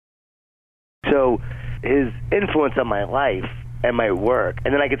So his influence on my life and my work,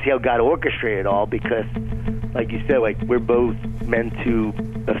 and then I could see how God orchestrated it all because, like you said, like we're both meant to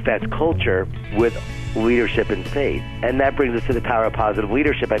affect culture with leadership and faith. And that brings us to the power of positive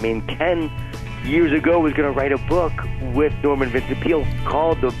leadership. I mean, Ken, years ago, was going to write a book with Norman Vincent Peale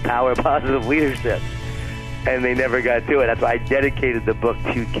called The Power of Positive Leadership. And they never got to it. That's why I dedicated the book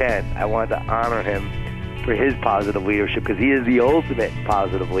to Ken. I wanted to honor him for his positive leadership because he is the ultimate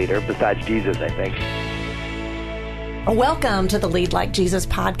positive leader besides Jesus, I think. Welcome to the Lead Like Jesus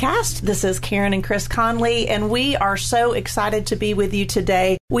podcast. This is Karen and Chris Conley, and we are so excited to be with you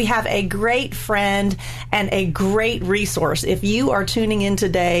today. We have a great friend and a great resource. If you are tuning in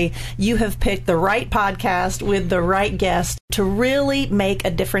today, you have picked the right podcast with the right guest to really make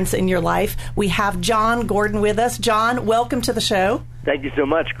a difference in your life. We have Jon Gordon with us. Jon, welcome to the show. Thank you so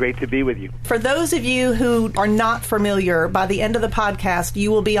much. Great to be with you. For those of you who are not familiar, by the end of the podcast,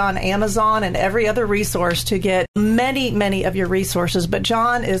 you will be on Amazon and every other resource to get many of your resources. But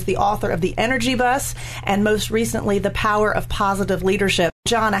Jon is the author of The Energy Bus and most recently, The Power of Positive Leadership.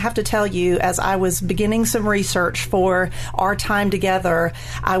 Jon, I have to tell you, as I was beginning some research for our time together,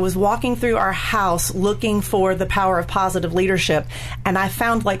 I was walking through our house looking for The Power of Positive Leadership, and I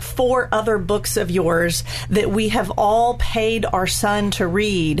found like 4 other books of yours that we have all paid our son to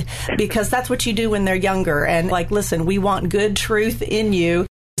read because that's what you do when they're younger. And like, listen, we want good truth in you.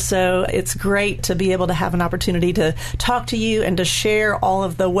 So it's great to be able to have an opportunity to talk to you and to share all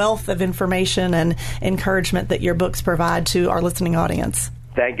of the wealth of information and encouragement that your books provide to our listening audience.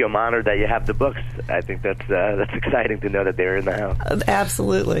 Thank you. I'm honored that you have the books. I think that's exciting to know that they're in the house.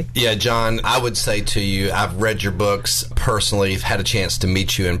 Absolutely. Yeah, Jon, I would say to you, I've read your books personally, had a chance to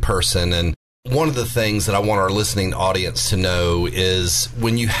meet you in person, and one of the things that I want our listening audience to know is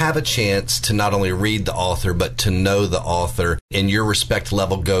when you have a chance to not only read the author, but to know the author and your respect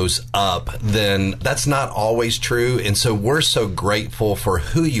level goes up, then that's not always true. And so we're so grateful for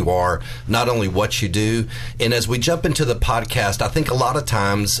who you are, not only what you do. And as we jump into the podcast, I think a lot of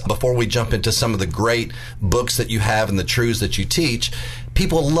times before we jump into some of the great books that you have and the truths that you teach,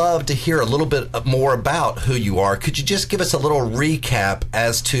 people love to hear a little bit more about who you are. Could you just give us a little recap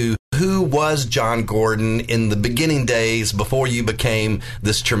as to who was Jon Gordon in the beginning days before you became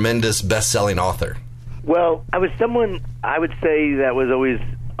this tremendous best-selling author? Well, I was someone, I would say, that was always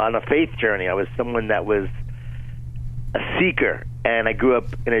on a faith journey. I was someone that was a seeker, and I grew up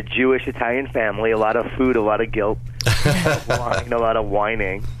in a Jewish Italian family, a lot of food, a lot of guilt, wine, a lot of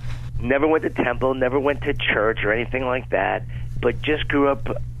whining. Never went to temple, never went to church or anything like that, but just grew up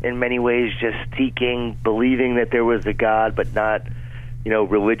in many ways just seeking, believing that there was a God, but not,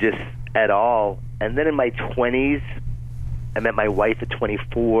 religious at all. And then in my 20s, I met my wife at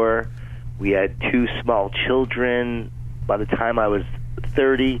 24. We had 2 small children by the time I was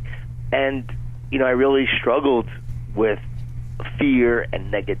 30. And, I really struggled with fear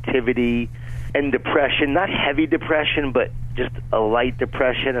and negativity and depression, not heavy depression, but just a light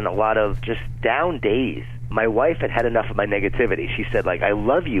depression and a lot of just down days. My wife had enough of my negativity. She said, I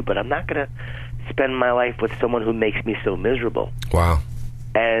love you, but I'm not going to spend my life with someone who makes me so miserable. Wow.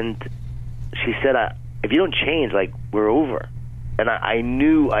 And she said, if you don't change, we're over. And I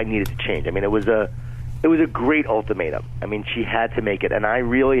knew I needed to change. I mean, it was a great ultimatum. I mean, she had to make it, and I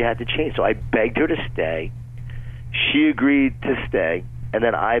really had to change. So I begged her to stay. She agreed to stay, and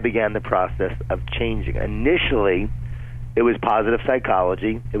then I began the process of changing. Initially, it was positive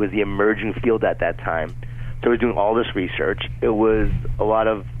psychology. It was the emerging field at that time. So I was doing all this research. It was a lot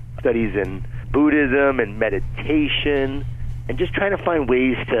of studies in Buddhism and meditation and just trying to find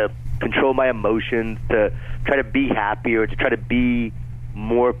ways to control my emotions, to try to be happier, to try to be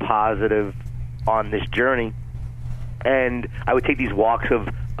more positive on this journey. And I would take these walks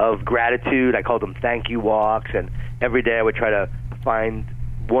of gratitude. I called them thank you walks. And every day I would try to find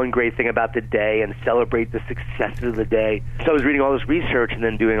one great thing about the day and celebrate the successes of the day. So I was reading all this research and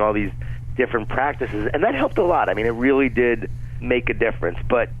then doing all these different practices. And that helped a lot. I mean, it really did make a difference.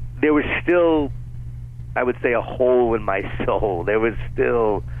 But there was still, I would say, a hole in my soul. There was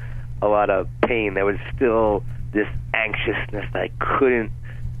still a lot of pain. There was still this anxiousness that I couldn't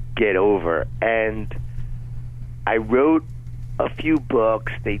get over. And I wrote a few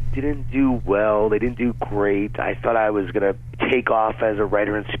books. They didn't do well. They didn't do great. I thought I was going to take off as a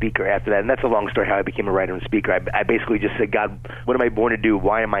writer and speaker after that. And that's a long story how I became a writer and speaker. I basically just said, God, what am I born to do?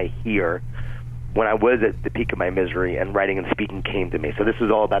 Why am I here? When I was at the peak of my misery, and writing and speaking came to me. So this was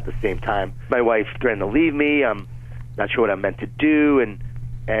all about the same time. My wife threatened to leave me. I'm not sure what I'm meant to do.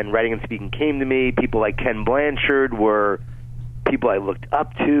 And writing and speaking came to me. People like Ken Blanchard were people I looked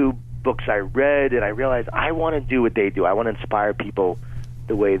up to, books I read, and I realized I want to do what they do. I want to inspire people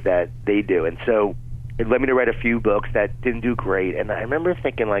the way that they do. And so it led me to write a few books that didn't do great. And I remember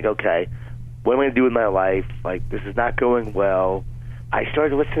thinking, like, okay, what am I going to do with my life? Like, this is not going well. I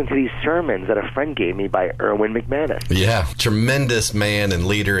started listening to these sermons that a friend gave me by Erwin McManus. Yeah, tremendous man and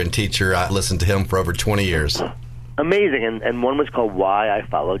leader and teacher. I listened to him for over 20 years. Amazing. And one was called Why I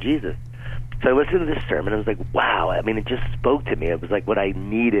Follow Jesus. So I listened to this sermon, and I was like, wow. I mean, it just spoke to me. It was like what I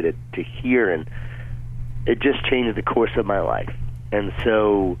needed it to hear, and it just changed the course of my life. And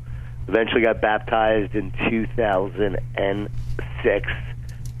so eventually got baptized in 2006,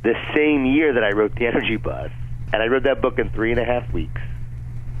 the same year that I wrote The Energy Bus. And I wrote that book in 3.5 weeks.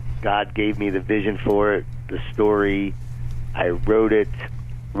 God gave me the vision for it, the story. I wrote it,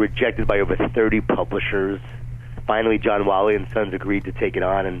 rejected by over 30 publishers. Finally, John Wiley and Sons agreed to take it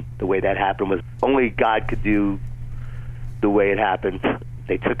on, and the way that happened was only God could do the way it happened.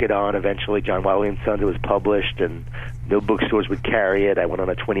 They took it on. Eventually, John Wiley and Sons, it was published, and no bookstores would carry it. I went on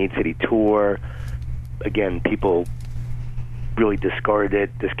a 28-city tour. Again, people really discarded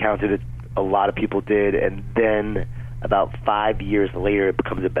it, discounted it. A lot of people did, and then about 5 years later, it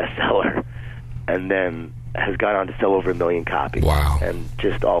becomes a bestseller, and then has gone on to sell over 1 million copies. Wow. And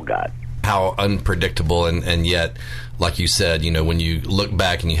just all God. How unpredictable, and yet, like you said, you know, when you look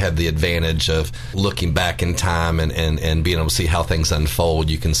back and you have the advantage of looking back in time and being able to see how things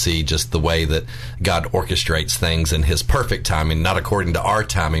unfold, you can see just the way that God orchestrates things in His perfect timing, not according to our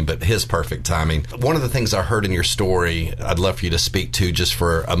timing, but His perfect timing. One of the things I heard in your story, I'd love for you to speak to just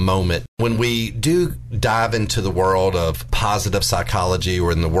for a moment. When we do dive into the world of positive psychology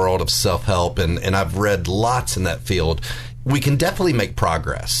or in the world of self-help, and I've read lots in that field, we can definitely make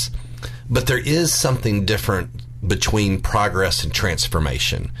progress. But there is something different between progress and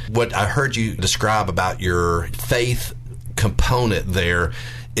transformation. What I heard you describe about your faith component there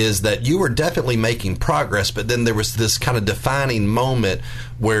is that you were definitely making progress, but then there was this kind of defining moment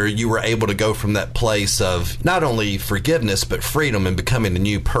where you were able to go from that place of not only forgiveness, but freedom and becoming a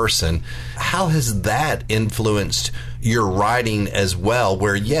new person. How has that influenced your writing as well,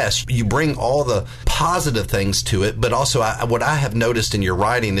 where, yes, you bring all the positive things to it, but also what I have noticed in your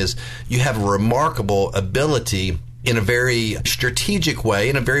writing is you have a remarkable ability in a very strategic way,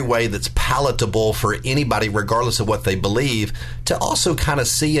 in a very way that's palatable for anybody, regardless of what they believe, to also kind of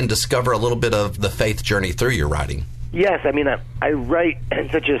see and discover a little bit of the faith journey through your writing. Yes, I mean, I write in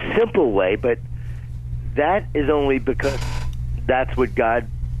such a simple way, but that is only because that's what God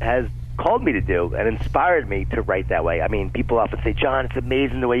has called me to do and inspired me to write that way. I mean, people often say, John, it's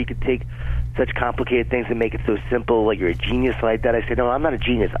amazing the way you could take such complicated things and make it so simple, like you're a genius like that. I say, no, I'm not a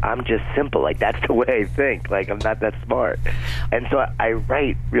genius. I'm just simple. Like, that's the way I think. Like, I'm not that smart. And so I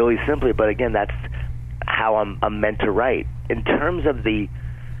write really simply, but again, that's how I'm meant to write. In terms of the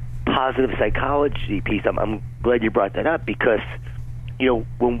positive psychology piece, I'm glad you brought that up, because, you know,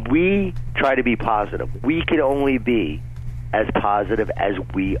 when we try to be positive, we can only be as positive as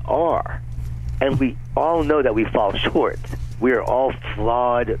we are. And we all know that we fall short. We are all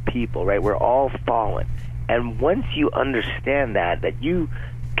flawed people, right? We're all fallen. And once you understand that you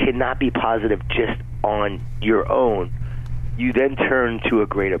cannot be positive just on your own, you then turn to a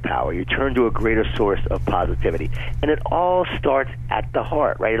greater power. You turn to a greater source of positivity. And it all starts at the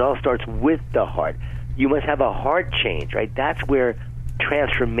heart, right? It all starts with the heart. You must have a heart change, right? That's where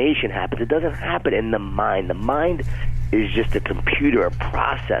transformation happens. It doesn't happen in the mind. The mind is just a computer, a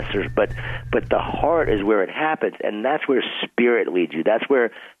processor, but the heart is where it happens, and that's where spirit leads you. That's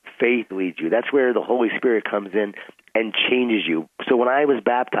where faith leads you. That's where the Holy Spirit comes in and changes you. So when I was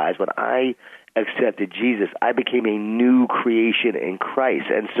baptized, when I accepted Jesus, I became a new creation in Christ.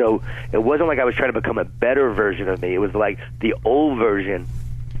 And so it wasn't like I was trying to become a better version of me. It was like the old version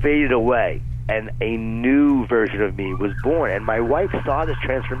faded away, and a new version of me was born. And my wife saw this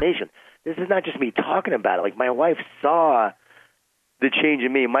transformation. This is not just me talking about it. Like, my wife saw the change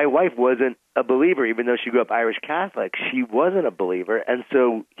in me. My wife wasn't a believer, even though she grew up Irish Catholic. She wasn't a believer. And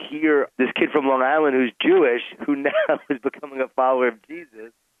so here, this kid from Long Island who's Jewish, who now is becoming a follower of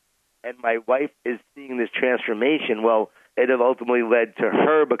Jesus, and my wife is seeing this transformation, well, it have ultimately led to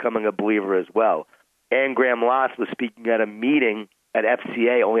her becoming a believer as well. Anne Graham Lotz was speaking at a meeting at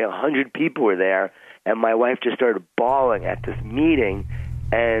FCA. Only 100 people were there, and my wife just started bawling at this meeting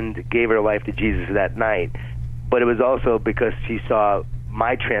and gave her life to Jesus that night. But it was also because she saw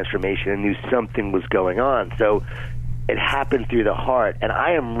my transformation and knew something was going on. So it happened through the heart. And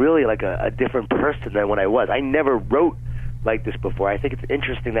I am really like a different person than when I was. I never wrote like this before. I think it's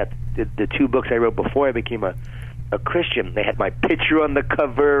interesting that the two books I wrote before I became a Christian, they had my picture on the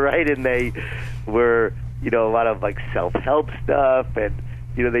cover, right? And they were, you know, a lot of like self-help stuff. And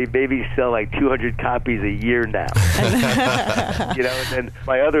They maybe sell like 200 copies a year now. And then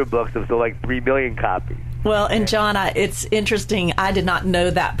my other books have sold like 3 million copies. Well, and John, it's interesting. I did not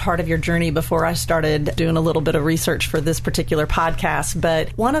know that part of your journey before I started doing a little bit of research for this particular podcast. But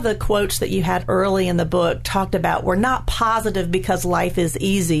one of the quotes that you had early in the book talked about, we're not positive because life is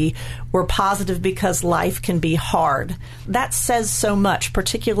easy. We're positive because life can be hard. That says so much,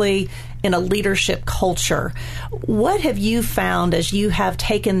 particularly in a leadership culture. What have you found as you have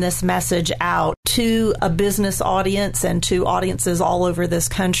taken this message out to a business audience and to audiences all over this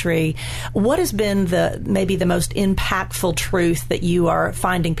country? What has been maybe the most impactful truth that you are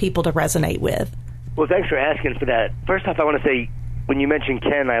finding people to resonate with? Well, thanks for asking for that. First off, I want to say, when you mentioned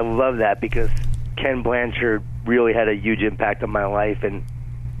Ken, I love that because Ken Blanchard really had a huge impact on my life. And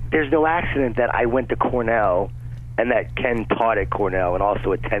there's no accident that I went to Cornell and that Ken taught at Cornell and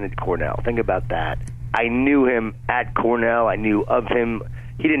also attended Cornell. Think about that. I knew him at Cornell. I knew of him.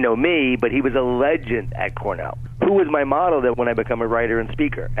 He didn't know me, but he was a legend at Cornell. Who was my model when I become a writer and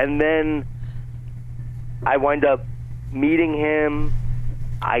speaker? And then I wind up meeting him.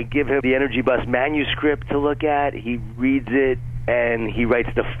 I give him the Energy Bus manuscript to look at. He reads it, and he writes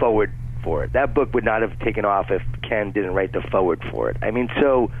the foreword for it. That book would not have taken off if Ken didn't write the foreword for it. I mean,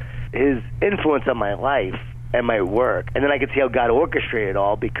 so his influence on my life and my work, and then I could see how God orchestrated it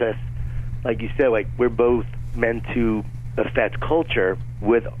all because, like you said, like we're both meant to affect culture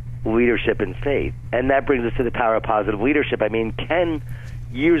with leadership and faith. And that brings us to the power of positive leadership. I mean, Ken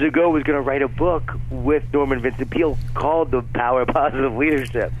years ago was going to write a book with Norman Vincent Peale called The Power of Positive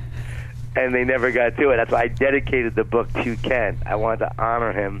Leadership, and they never got to it. That's why I dedicated the book to Ken. I wanted to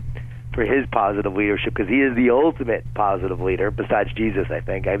honor him for his positive leadership because he is the ultimate positive leader besides Jesus, I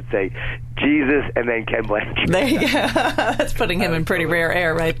think. I would say Jesus and then Ken Blanchard. There you go. That's putting him in pretty rare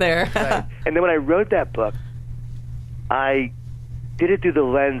air right there. Right. And then when I wrote that book, I did it through the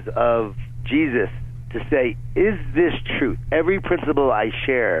lens of Jesus to say, is this truth? Every principle I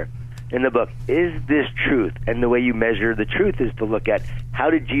share in the book, is this truth? And the way you measure the truth is to look at how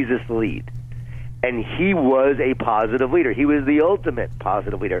did Jesus lead? And he was a positive leader. He was the ultimate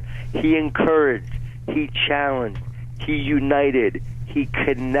positive leader. He encouraged, he challenged, he united, he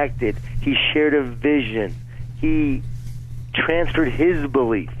connected, he shared a vision, he transferred his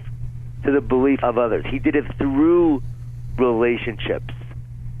belief to the belief of others. He did it through relationships,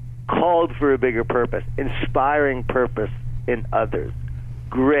 called for a bigger purpose, inspiring purpose in others,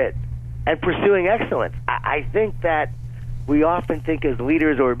 grit, and pursuing excellence. I think that we often think as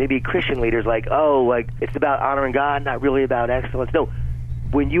leaders, or maybe Christian leaders, like it's about honoring God, not really about excellence. No,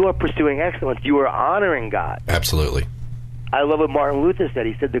 when you are pursuing excellence, you are honoring God. Absolutely. I love what Martin Luther said.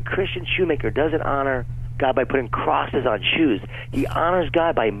 He said the Christian shoemaker doesn't honor God by putting crosses on shoes. He honors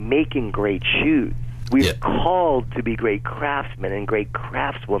God by making great shoes. We're called to be great craftsmen and great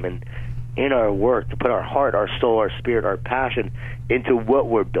craftswomen in our work, to put our heart, our soul, our spirit, our passion into what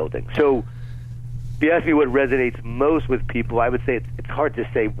we're building. So if you ask me what resonates most with people, I would say it's hard to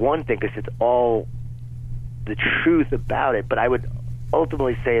say one thing because it's all the truth about it, but I would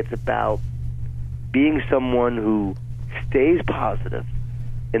ultimately say it's about being someone who stays positive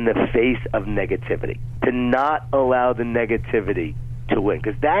in the face of negativity, to not allow the negativity to win,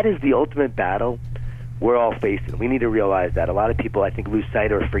 because that is the ultimate battle we're all facing. We need to realize that. A lot of people, I think, lose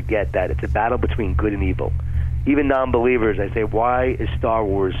sight or forget that it's a battle between good and evil. Even non-believers, I say, why is Star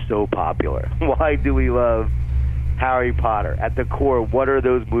Wars so popular? Why do we love Harry Potter? At the core, what are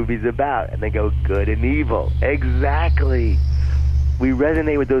those movies about? And they go, good and evil. Exactly. We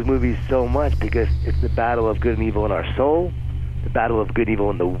resonate with those movies so much because it's the battle of good and evil in our soul, the battle of good and evil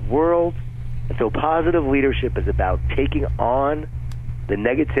in the world. And so positive leadership is about taking on the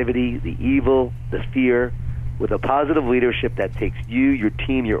negativity, the evil, the fear, with a positive leadership that takes you, your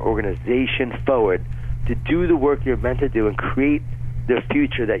team, your organization forward to do the work you're meant to do and create the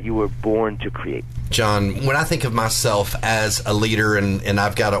future that you were born to create. John, when I think of myself as a leader, and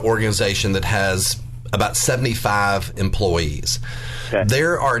I've got an organization that has about 75 employees, okay,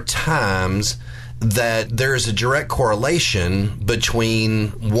 there are times that there is a direct correlation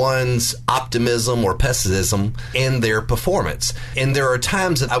between one's optimism or pessimism and their performance. And there are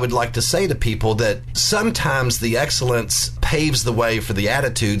times that I would like to say to people that sometimes the excellence paves the way for the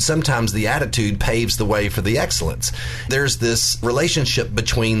attitude, sometimes the attitude paves the way for the excellence. There's this relationship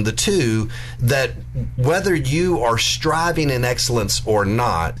between the two that whether you are striving in excellence or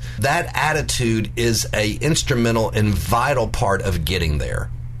not, that attitude is an instrumental and vital part of getting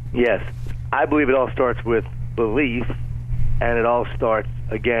there. Yes. I believe it all starts with belief, and it all starts,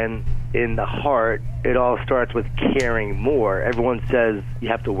 again, in the heart. It all starts with caring more. Everyone says you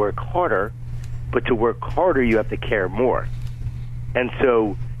have to work harder, but to work harder, you have to care more. And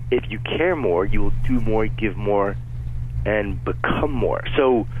so if you care more, you will do more, give more, and become more.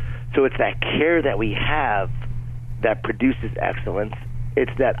 So it's that care that we have that produces excellence.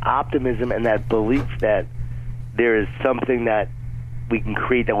 It's that optimism and that belief that there is something that we can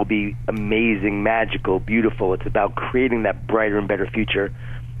create that will be amazing, magical, beautiful. It's about creating that brighter and better future.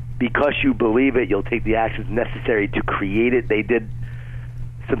 Because you believe it, you'll take the actions necessary to create it. They did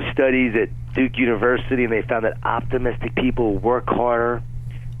some studies at Duke University, and they found that optimistic people work harder,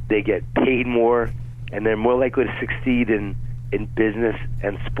 they get paid more, and they're more likely to succeed in business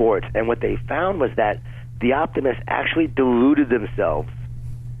and sports. And what they found was that the optimists actually deluded themselves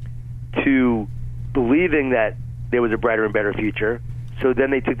to believing that there was a brighter and better future. So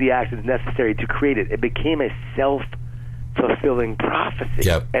then they took the actions necessary to create it. It became a self-fulfilling prophecy.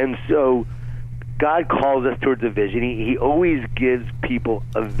 Yep. And so God calls us towards a vision. He always gives people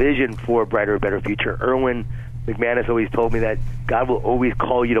a vision for a brighter and better future. Erwin McManus always told me that God will always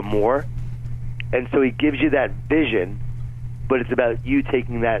call you to more. And so he gives you that vision, but it's about you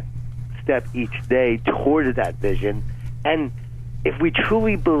taking that step each day towards that vision. And if we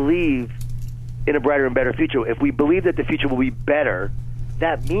truly believe in a brighter and better future, if we believe that the future will be better,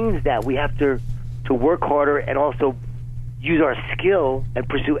 that means that we have to work harder and also use our skill and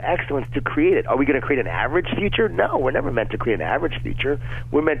pursue excellence to create it. Are we going to create an average future? No, we're never meant to create an average future.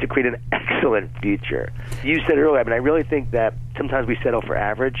 We're meant to create an excellent future. You said earlier, I really think that sometimes we settle for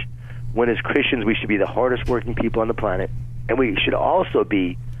average, when as Christians we should be the hardest working people on the planet, and we should also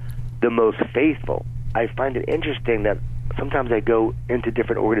be the most faithful. I find it interesting that sometimes I go into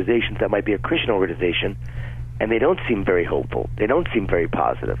different organizations that might be a Christian organization, and they don't seem very hopeful. They don't seem very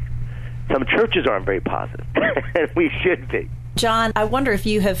positive. Some churches aren't very positive, and we should be. John, I wonder if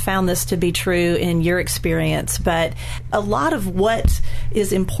you have found this to be true in your experience, but a lot of what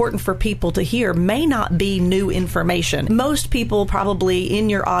is important for people to hear may not be new information. Most people probably in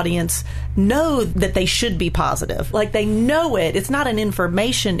your audience know that they should be positive. Like they know it. It's not an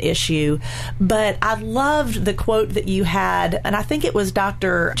information issue, but I loved the quote that you had, and I think it was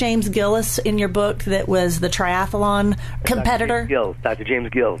Dr. James Gillis in your book that was the triathlon competitor. Dr. James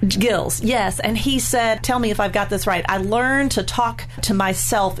Gills. Gills, yes. And he said, tell me if I've got this right, I learned to talk to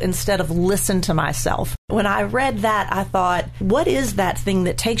myself instead of listen to myself. When I read that, I thought, what is that thing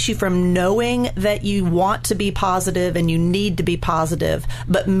that takes you from knowing that you want to be positive and you need to be positive,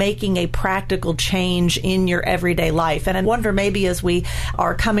 but making a practical change in your everyday life? And I wonder, maybe as we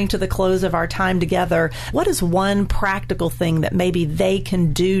are coming to the close of our time together, what is one practical thing that maybe they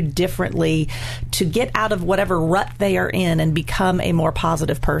can do differently to get out of whatever rut they are in and become a more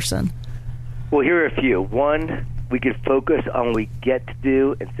positive person? Well, here are a few. One, we could focus on what we get to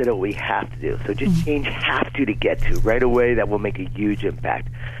do instead of what we have to do. So just change have to get to right away. That will make a huge impact.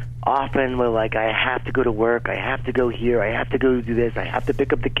 Often we're like, I have to go to work, I have to go here, I have to go do this, I have to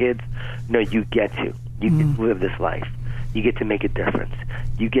pick up the kids. No, you get to. You get to live this life. You get to make a difference.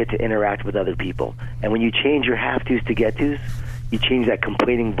 You get to interact with other people. And when you change your have to's to get to's, you change that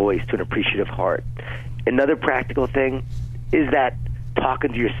complaining voice to an appreciative heart. Another practical thing is that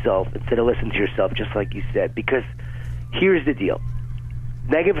talking to yourself instead of listening to yourself, just like you said. Because here's the deal.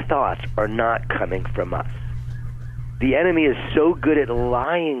 Negative thoughts are not coming from us. The enemy is so good at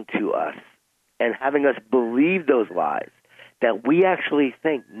lying to us and having us believe those lies that we actually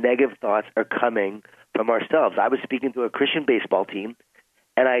think negative thoughts are coming from ourselves. I was speaking to a Christian baseball team,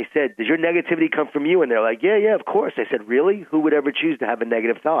 and I said, does your negativity come from you? And they're like, yeah, of course. I said, really? Who would ever choose to have a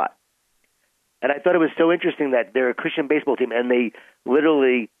negative thought? And I thought it was so interesting that they're a Christian baseball team, and they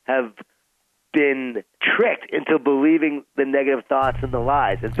literally have been tricked into believing the negative thoughts and the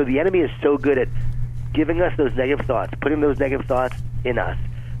lies. And so the enemy is so good at giving us those negative thoughts, putting those negative thoughts in us.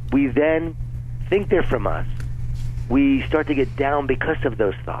 We then think they're from us. We start to get down because of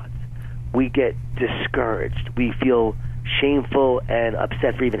those thoughts. We get discouraged. We feel shameful and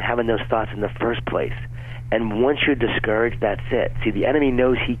upset for even having those thoughts in the first place. And once you're discouraged, that's it. See, the enemy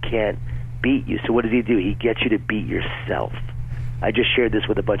knows he can't beat you. So what does he do? He gets you to beat yourself. I just shared this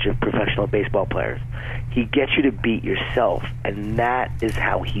with a bunch of professional baseball players. He gets you to beat yourself, and that is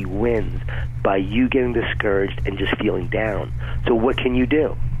how he wins, by you getting discouraged and just feeling down. So what can you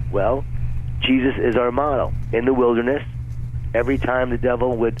do? Well, Jesus is our model. In the wilderness, every time the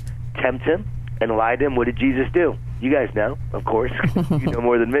devil would tempt him and lie to him, what did Jesus do? You guys know, of course. You know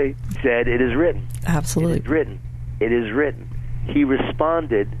more than me. He said, it is written. Absolutely. It is written. It is written. He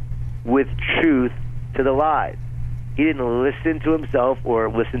responded with truth to the lies. He didn't listen to himself or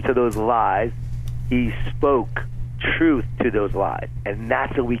listen to those lies. He spoke truth to those lies. And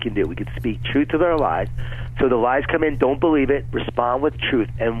that's what we can do. We can speak truth to their lies. So the lies come in, don't believe it, respond with truth.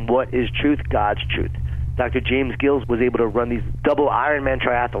 And what is truth? God's truth. Dr. James Gills was able to run these double Ironman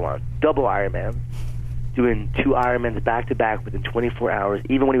triathlons, doing 2 Ironmans back-to-back within 24 hours,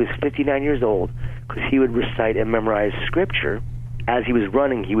 even when he was 59 years old, because he would recite and memorize Scripture. As he was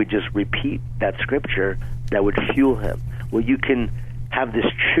running, he would just repeat that Scripture that would fuel him. Well, you can have this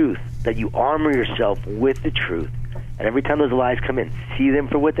truth that you armor yourself with the truth, and every time those lies come in, see them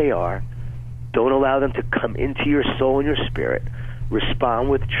for what they are. Don't allow them to come into your soul and your spirit. Respond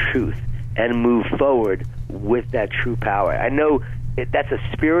with truth and move forward with that true power. I know that's a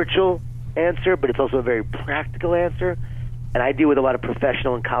spiritual answer, but it's also a very practical answer. And I deal with a lot of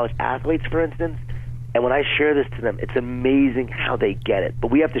professional and college athletes, for instance, and when I share this to them, it's amazing how they get it.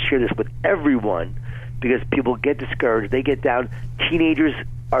 But we have to share this with everyone because people get discouraged. They get down. Teenagers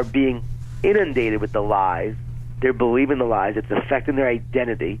are being inundated with the lies. They're believing the lies. It's affecting their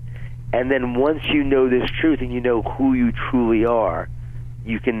identity. And then once you know this truth and you know who you truly are,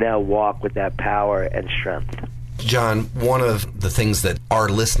 you can now walk with that power and strength. John, one of the things that our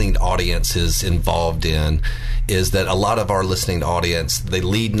listening audience is involved in is that a lot of our listening audience, they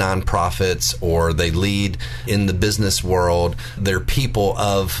lead nonprofits or they lead in the business world. They're people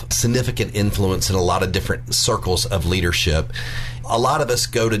of significant influence in a lot of different circles of leadership. A lot of us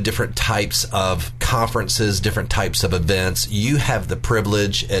go to different types of conferences, different types of events. You have the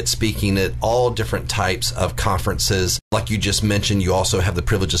privilege at speaking at all different types of conferences. Like you just mentioned, you also have the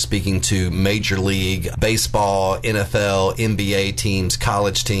privilege of speaking to Major League Baseball, NFL, NBA teams,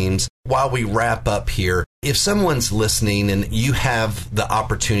 college teams. While we wrap up here, if someone's listening and you have the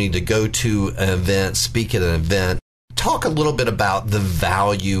opportunity to go to an event, speak at an event, talk a little bit about the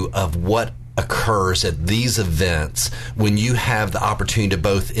value of what occurs at these events when you have the opportunity to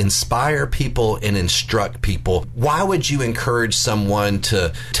both inspire people and instruct people. Why would you encourage someone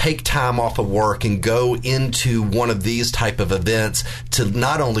to take time off of work and go into one of these type of events to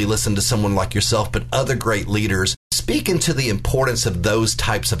not only listen to someone like yourself, but other great leaders? Speak into the importance of those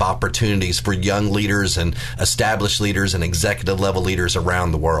types of opportunities for young leaders and established leaders and executive level leaders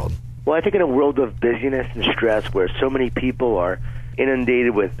around the world. Well, I think in a world of busyness and stress where so many people are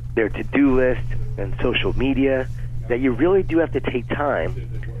inundated with their to-do list and social media, that you really do have to take time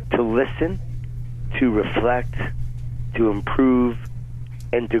to listen, to reflect, to improve,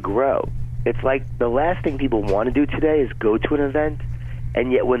 and to grow. It's like the last thing people want to do today is go to an event,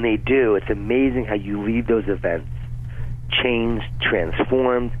 and yet when they do, it's amazing how you leave those events changed,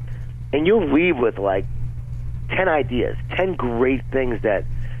 transformed, and you'll leave with like 10 ideas, 10 great things that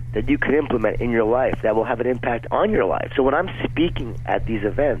you can implement in your life that will have an impact on your life. So when I'm speaking at these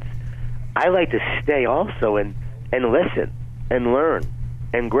events, I like to stay also and listen and learn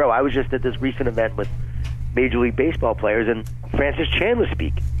and grow. I was just at this recent event with Major League Baseball players, and Francis Chan was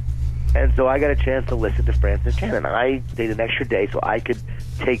speaking. And so I got a chance to listen to Francis Chan, and I stayed an extra day so I could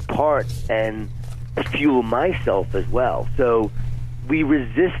take part and fuel myself as well. So we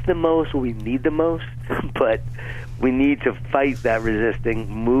resist the most when we need the most, but we need to fight that resisting,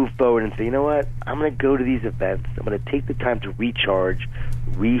 move forward and say, you know what, I'm going to go to these events. I'm going to take the time to recharge,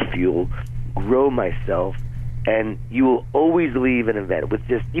 refuel, grow myself, and you will always leave an event with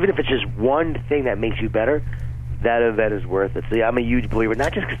just, even if it's just one thing that makes you better, that event is worth it. So I'm a huge believer,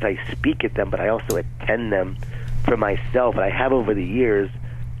 not just because I speak at them, but I also attend them for myself, and I have over the years,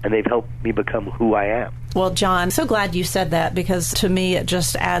 and they've helped me become who I am. Well, John, so glad you said that, because to me it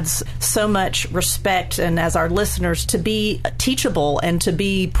just adds so much respect, and as our listeners, to be teachable and to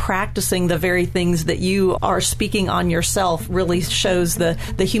be practicing the very things that you are speaking on yourself really shows the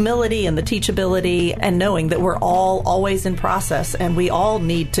humility and the teachability, and knowing that we're all always in process and we all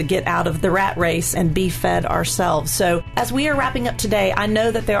need to get out of the rat race and be fed ourselves. So as we are wrapping up today, I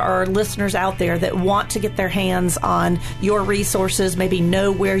know that there are listeners out there that want to get their hands on your resources, maybe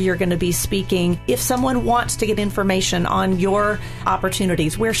know where you're going to be speaking. If someone wants to get information on your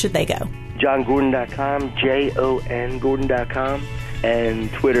opportunities, where should they go? JohnGordon.com, JON Gordon.com,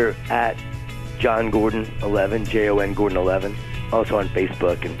 and Twitter at JohnGordon11, JON Gordon11. Also on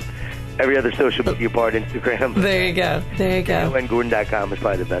Facebook and every other social media part, Instagram. There you go. JONGordon.com is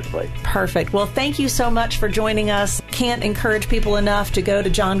probably the best place. Perfect. Well, thank you so much for joining us. Can't encourage people enough to go to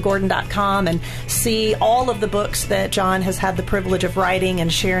JohnGordon.com and see all of the books that John has had the privilege of writing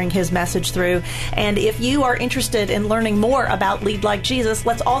and sharing his message through. And if you are interested in learning more about Lead Like Jesus,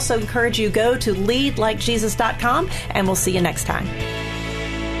 let's also encourage you go to leadlikejesus.com, and we'll see you next time.